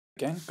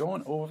Again,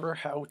 going over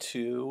how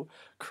to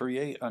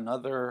create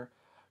another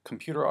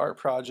computer art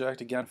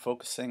project, again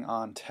focusing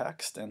on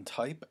text and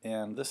type,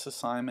 and this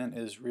assignment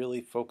is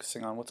really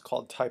focusing on what's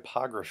called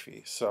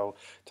typography. So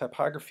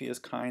typography is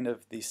kind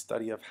of the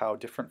study of how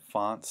different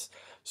fonts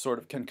sort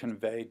of can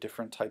convey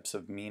different types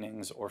of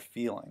meanings or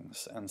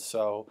feelings. And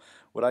so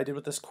what I did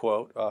with this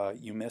quote,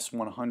 you miss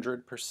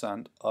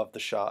 100% of the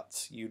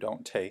shots you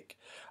don't take,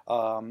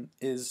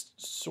 is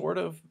sort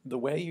of the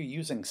way you're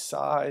using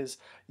size.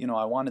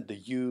 I wanted the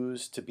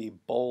U's to be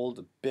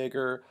bold,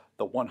 bigger,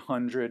 the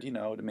 100,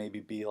 to maybe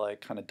be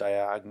like kind of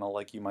diagonal,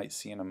 like you might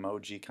see an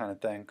emoji kind of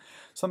thing.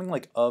 Something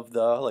like of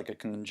the, like a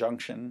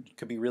conjunction,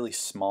 could be really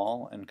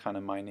small and kind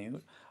of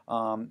minute.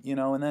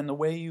 And then the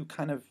way you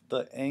kind of,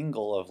 the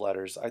angle of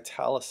letters,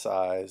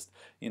 italicized,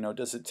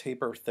 does it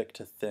taper thick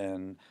to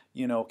thin,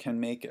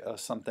 can make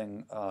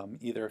something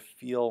either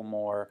feel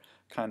more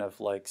kind of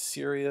like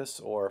serious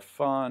or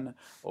fun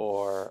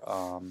or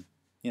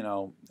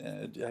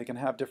I can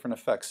have different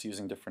effects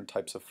using different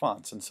types of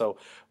fonts. And so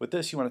with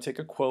this, you want to take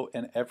a quote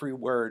and every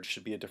word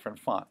should be a different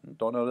font.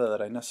 Don't know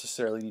that I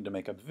necessarily need to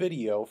make a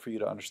video for you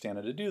to understand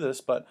how to do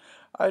this, but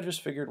I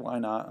just figured why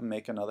not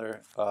make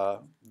another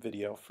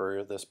video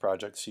for this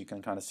project so you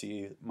can kind of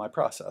see my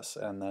process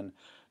and then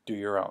do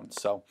your own.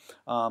 So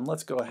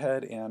let's go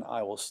ahead and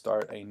I will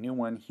start a new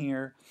one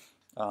here.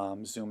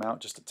 Zoom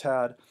out just a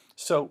tad.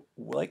 So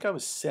like I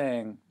was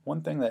saying,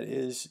 one thing that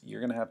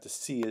you're going to have to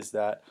see is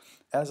that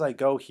as I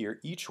go here,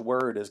 each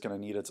word is going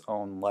to need its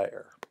own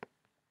layer.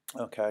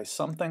 Okay,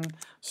 so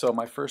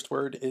my first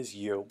word is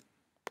you.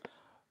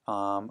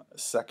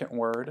 Second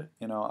word,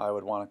 I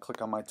would want to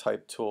click on my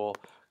type tool,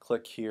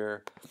 click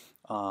here,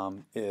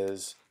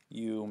 is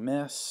you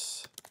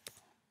miss,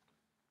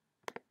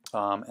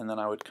 and then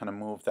I would kind of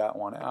move that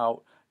one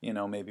out.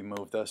 Maybe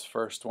move this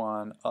first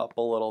one up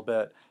a little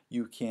bit.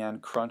 You can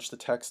crunch the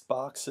text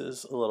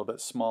boxes a little bit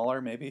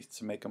smaller, maybe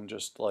to make them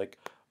just like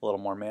a little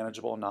more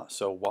manageable, not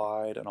so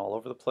wide and all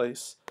over the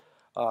place.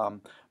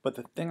 But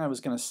the thing I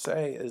was going to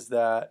say is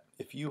that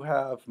if you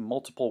have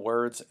multiple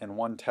words in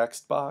one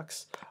text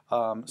box,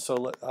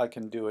 I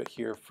can do it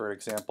here, for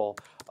example.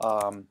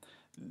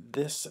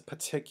 This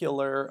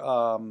particular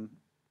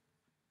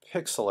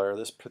Pixlr,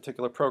 this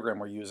particular program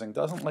we're using,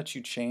 doesn't let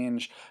you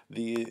change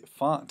the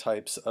font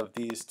types of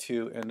these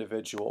two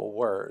individual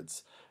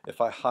words.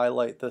 If I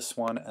highlight this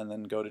one and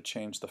then go to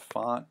change the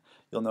font,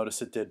 you'll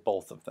notice it did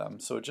both of them.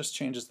 So it just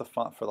changes the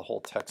font for the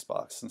whole text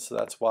box. And so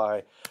that's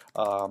why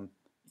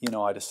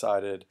I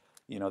decided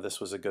this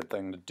was a good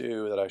thing to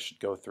do, that I should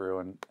go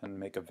through and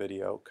make a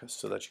video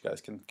so that you guys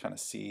can kind of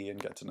see and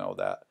get to know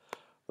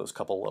those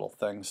couple little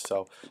things.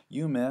 So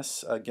you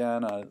miss,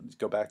 again,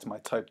 go back to my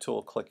type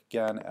tool, click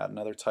again, add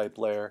another type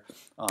layer,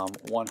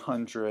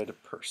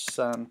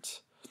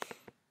 100%.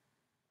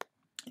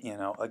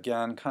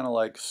 Again, kind of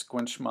like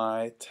squinch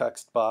my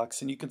text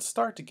box, and you can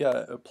start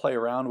to play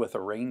around with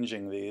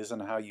arranging these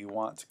and how you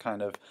want to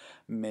kind of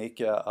make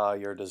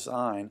your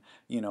design,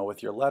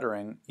 with your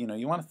lettering.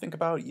 You want to think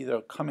about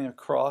either coming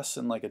across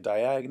in like a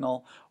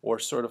diagonal or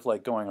sort of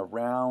like going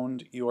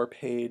around your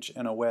page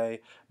in a way,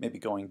 maybe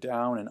going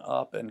down and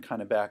up and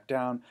kind of back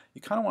down.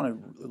 You kind of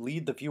want to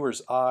lead the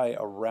viewer's eye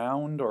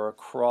around or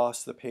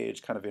across the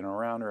page, kind of in a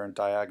round or a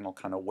diagonal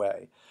kind of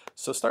way.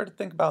 So start to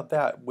think about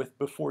that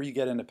before you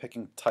get into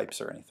picking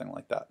types or anything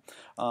like that.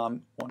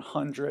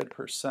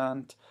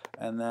 100%,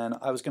 and then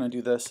I was going to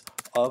do this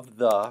of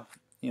the,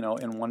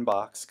 in one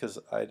box, because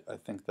I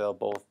think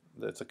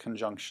it's a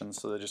conjunction,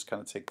 so they just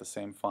kind of take the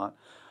same font.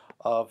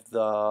 Of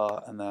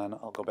the, and then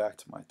I'll go back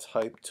to my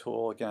type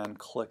tool again,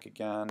 click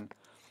again,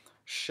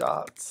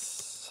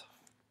 shots.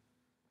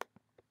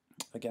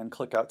 Again,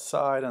 click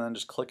outside, and then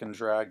just click and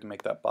drag to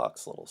make that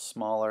box a little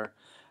smaller.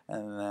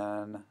 And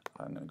then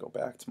I'm going to go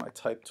back to my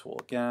type tool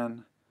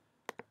again,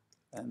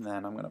 and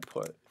then I'm going to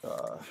put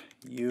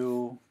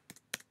you,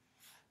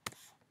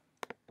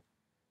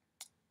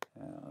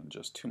 and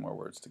just two more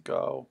words to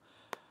go.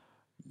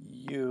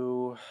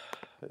 You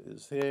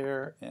is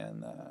there,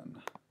 and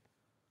then,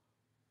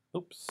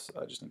 oops,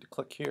 I just need to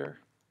click here.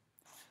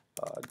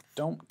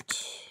 Don't,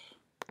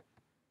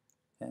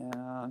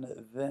 and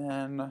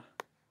then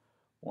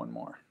one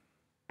more.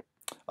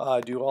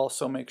 Do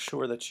also make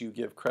sure that you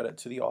give credit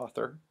to the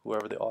author,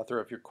 whoever the author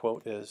of your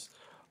quote is.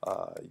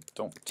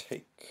 Don't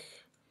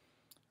take,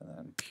 and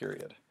then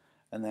period.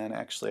 And then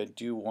actually I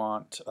do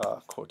want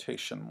a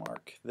quotation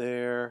mark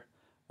there,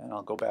 and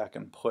I'll go back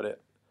and put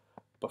it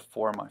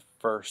before my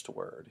first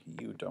word,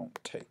 you don't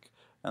take.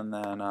 And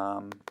then,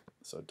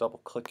 so double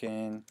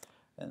clicking,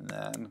 and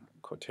then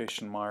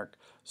quotation mark.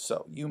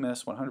 So you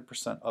miss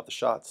 100% of the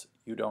shots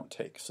you don't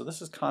take. So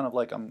this is kind of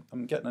like I'm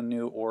getting a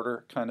new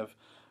order kind of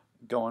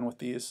going with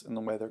these in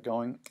the way they're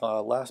going.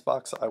 Last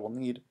box I will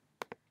need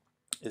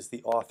is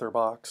the author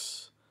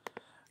box,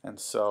 and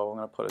so I'm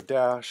going to put a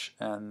dash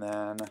and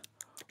then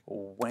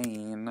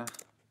Wayne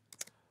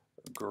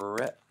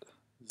Gretzky.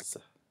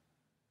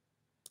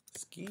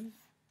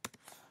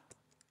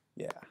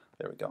 Yeah,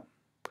 there we go.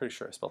 Pretty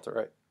sure I spelled it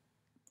right.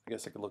 I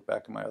guess I could look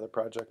back at my other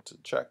project to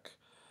check.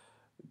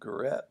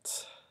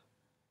 Gretzky.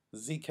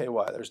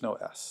 ZKY, there's no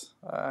S.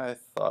 I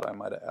thought I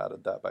might have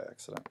added that by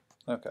accident.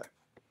 Okay,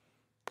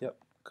 yep,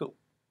 cool.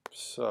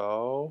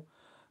 So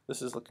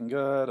this is looking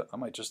good. I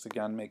might just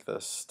again make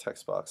this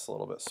text box a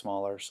little bit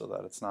smaller so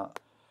that it's not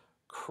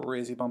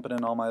crazy bumping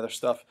in all my other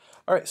stuff.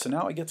 All right, so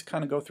now I get to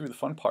kind of go through the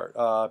fun part,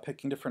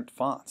 picking different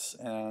fonts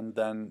and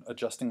then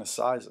adjusting the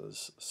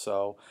sizes.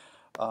 So,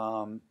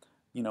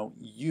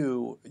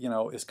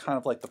 is kind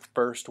of like the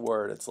first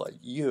word. It's like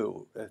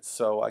you.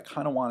 So I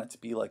kind of want it to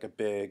be like a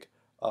big,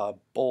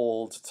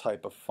 bold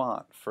type of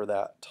font for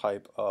that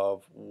type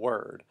of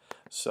word.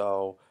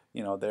 So,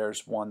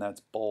 there's one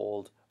that's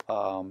bold. I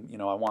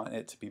want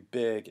it to be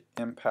big,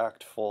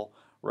 impactful,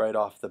 right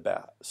off the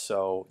bat.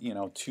 So,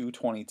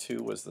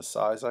 222 was the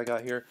size I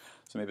got here.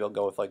 So maybe I'll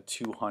go with like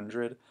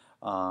 200,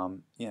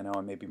 and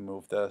maybe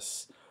move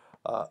this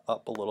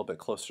up a little bit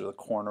closer to the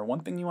corner. One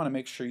thing you want to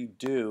make sure you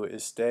do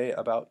is stay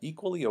about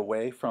equally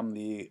away from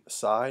the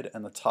side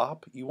and the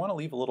top. You want to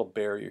leave a little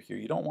barrier here.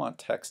 You don't want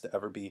text to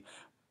ever be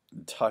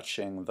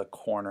touching the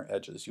corner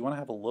edges. You want to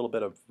have a little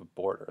bit of a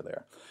border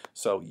there.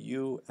 So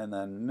you and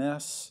then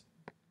miss.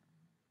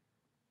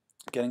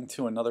 Getting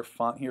to another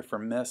font here for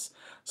miss.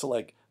 So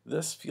like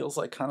this feels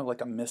like kind of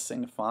like a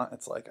missing font.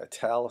 It's like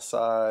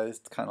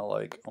italicized, kind of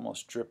like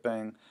almost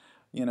dripping.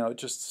 It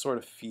just sort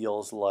of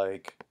feels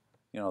like,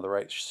 the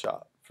right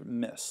shot for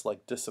miss,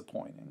 like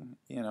disappointing.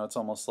 It's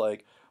almost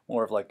like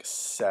more of like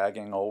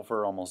sagging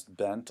over, almost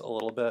bent a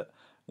little bit,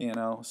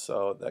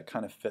 so that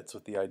kind of fits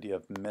with the idea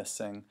of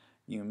missing.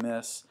 You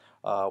miss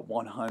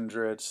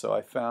 100. So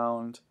I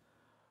found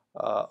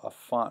a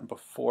font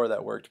before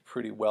that worked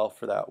pretty well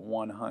for that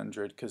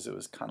 100 because it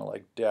was kind of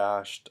like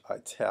dashed,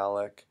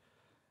 italic,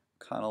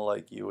 kind of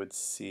like you would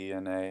see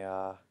in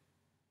a,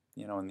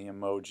 in the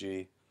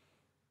emoji.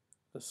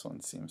 This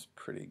one seems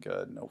pretty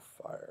good, no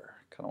fire.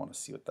 Kind of want to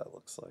see what that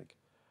looks like.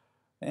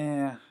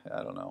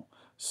 I don't know.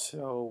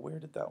 So where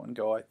did that one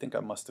go? I think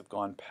I must have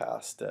gone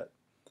past it.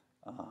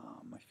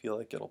 I feel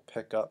like it'll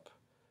pick up.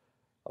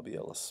 I'll be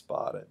able to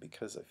spot it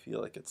because I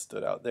feel like it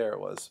stood out. There it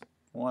was,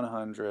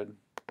 100.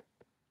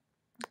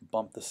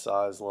 Bump the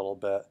size a little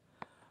bit,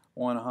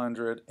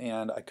 100,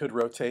 and I could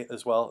rotate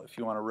as well. If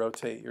you want to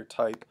rotate your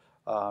type,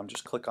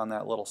 just click on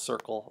that little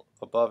circle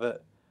above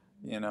it.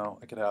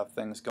 I could have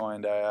things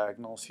going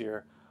diagonals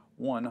here,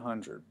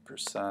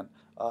 100%.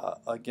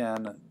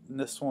 Again,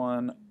 this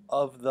one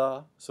of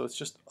the, so it's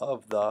just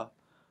of the,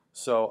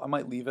 so I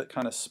might leave it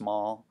kind of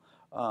small.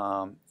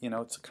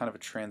 It's kind of a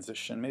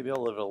transition. Maybe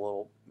I'll leave it a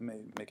little,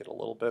 maybe make it a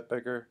little bit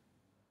bigger.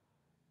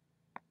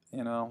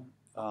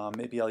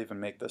 Maybe I'll even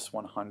make this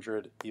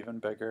 100 even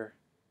bigger.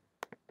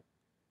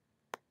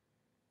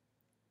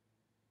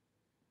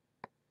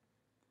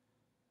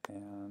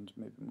 And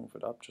maybe move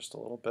it up just a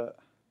little bit.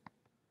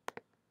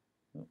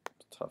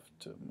 It's tough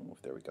to move.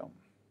 There we go.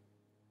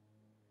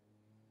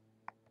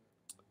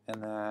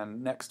 And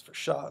then next for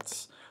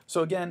shots.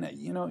 So again,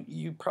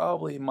 you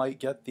probably might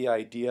get the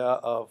idea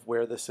of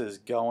where this is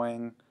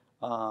going,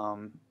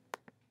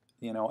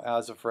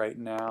 as of right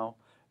now,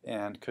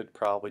 and could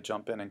probably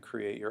jump in and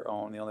create your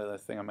own. The only other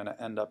thing I'm going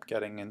to end up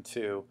getting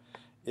into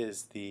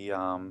is the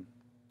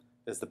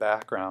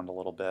background a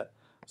little bit.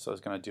 So I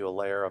was going to do a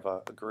layer of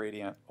a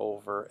gradient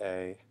over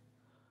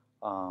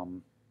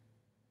an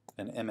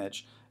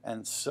image.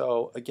 And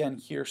so again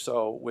here,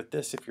 so with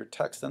this, if your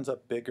text ends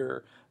up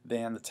bigger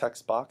than the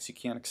text box, you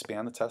can't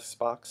expand the text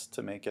box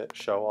to make it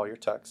show all your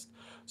text.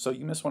 So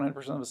you miss 100%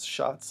 of the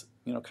shots,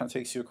 kind of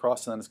takes you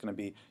across, and then it's going to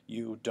be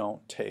you,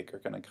 don't, take, are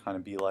going to kind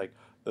of be like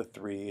the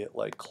three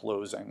like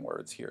closing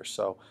words here.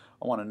 So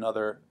I want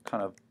another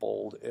kind of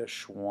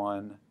bold-ish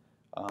one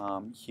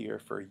here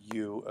for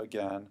you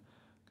again,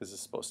 because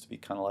it's supposed to be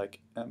kind of like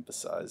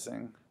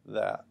emphasizing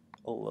that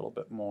a little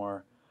bit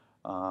more.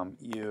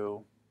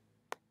 You,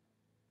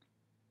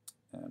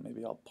 and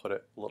maybe I'll put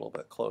it a little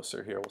bit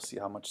closer here. We'll see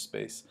how much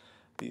space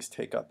these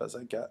take up as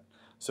I get.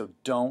 So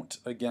don't,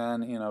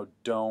 again,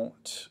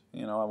 don't,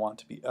 I want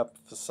to be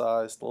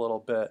emphasized a little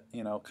bit,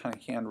 kind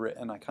of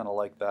handwritten. I kind of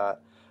like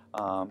that.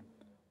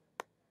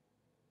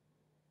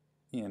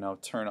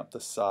 Turn up the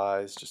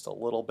size just a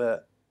little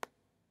bit,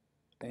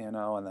 and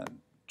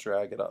then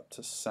drag it up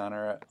to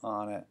center it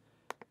on it.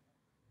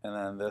 And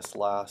then this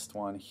last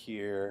one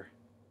here,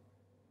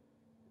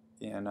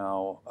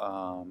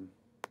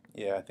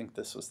 yeah, I think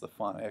this was the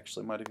font I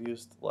actually might have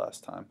used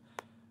last time.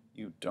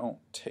 You don't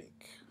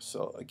take.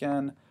 So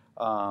again,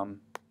 I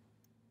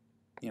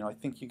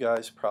think you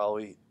guys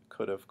probably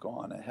could have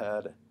gone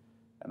ahead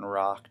and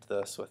rocked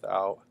this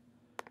without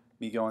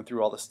me going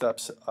through all the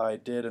steps I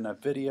did in a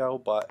video,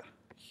 but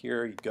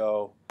here you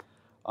go.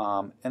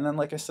 And then,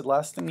 like I said,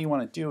 last thing you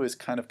want to do is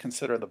kind of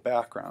consider the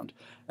background.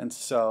 And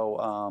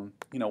so,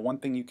 one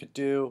thing you could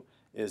do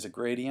is a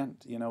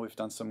gradient. We've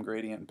done some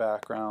gradient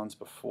backgrounds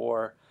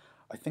before.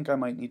 I think I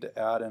might need to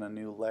add in a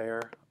new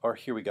layer. Or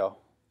here we go.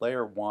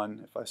 Layer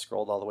 1, if I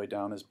scrolled all the way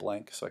down, is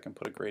blank, so I can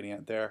put a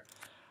gradient there.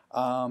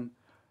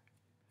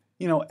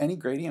 Any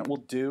gradient will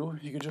do.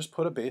 You could just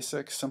put a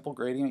basic, simple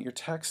gradient. Your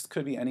text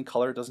could be any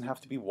color. It doesn't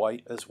have to be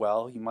white as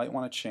well. You might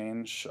want to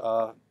change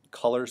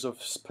colors of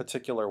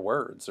particular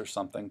words or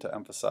something to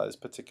emphasize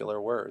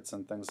particular words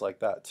and things like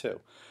that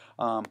too.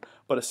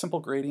 But a simple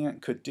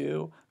gradient could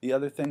do. The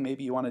other thing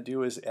maybe you want to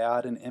do is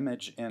add an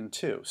image in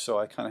too. So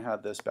I kind of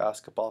had this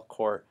basketball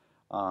court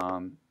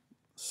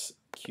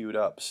queued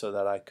up so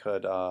that I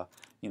could,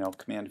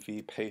 Command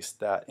V, paste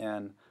that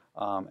in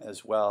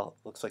as well.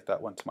 Looks like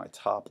that went to my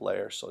top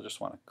layer, so I just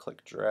want to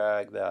click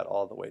drag that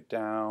all the way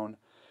down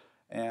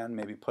and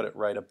maybe put it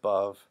right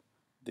above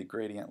the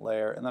gradient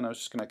layer. And then I was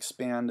just going to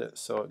expand it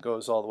so it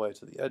goes all the way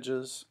to the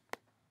edges.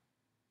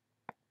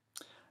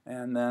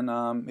 And then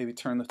maybe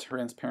turn the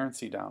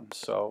transparency down.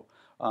 So,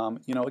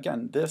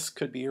 again, this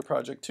could be your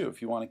project too.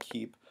 If you want to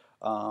keep,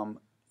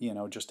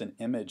 just an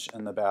image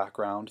in the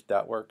background,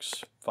 that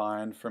works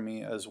fine for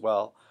me as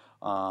well.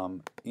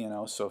 So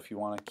if you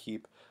want to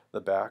keep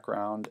the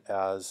background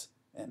as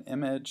an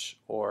image,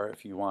 or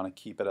if you want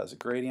to keep it as a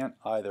gradient,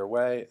 either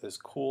way is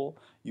cool.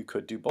 You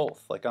could do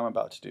both, like I'm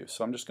about to do.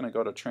 So I'm just going to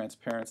go to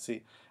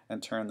transparency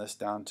and turn this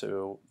down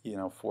to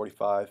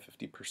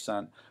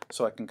 45–50%,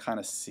 so I can kind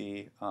of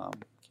see,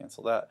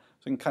 cancel that,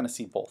 so you can kind of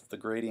see both the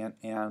gradient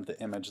and the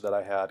image that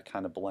I had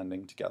kind of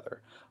blending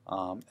together.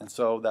 And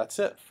so that's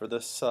it for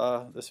this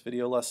this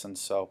video lesson.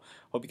 So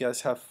hope you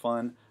guys have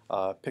fun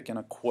picking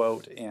a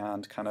quote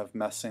and kind of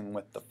messing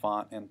with the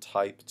font and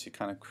type to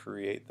kind of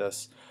create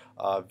this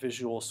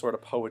visual sort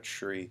of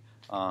poetry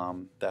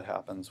that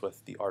happens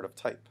with the art of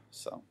type.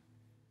 So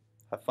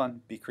have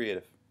fun, be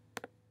creative.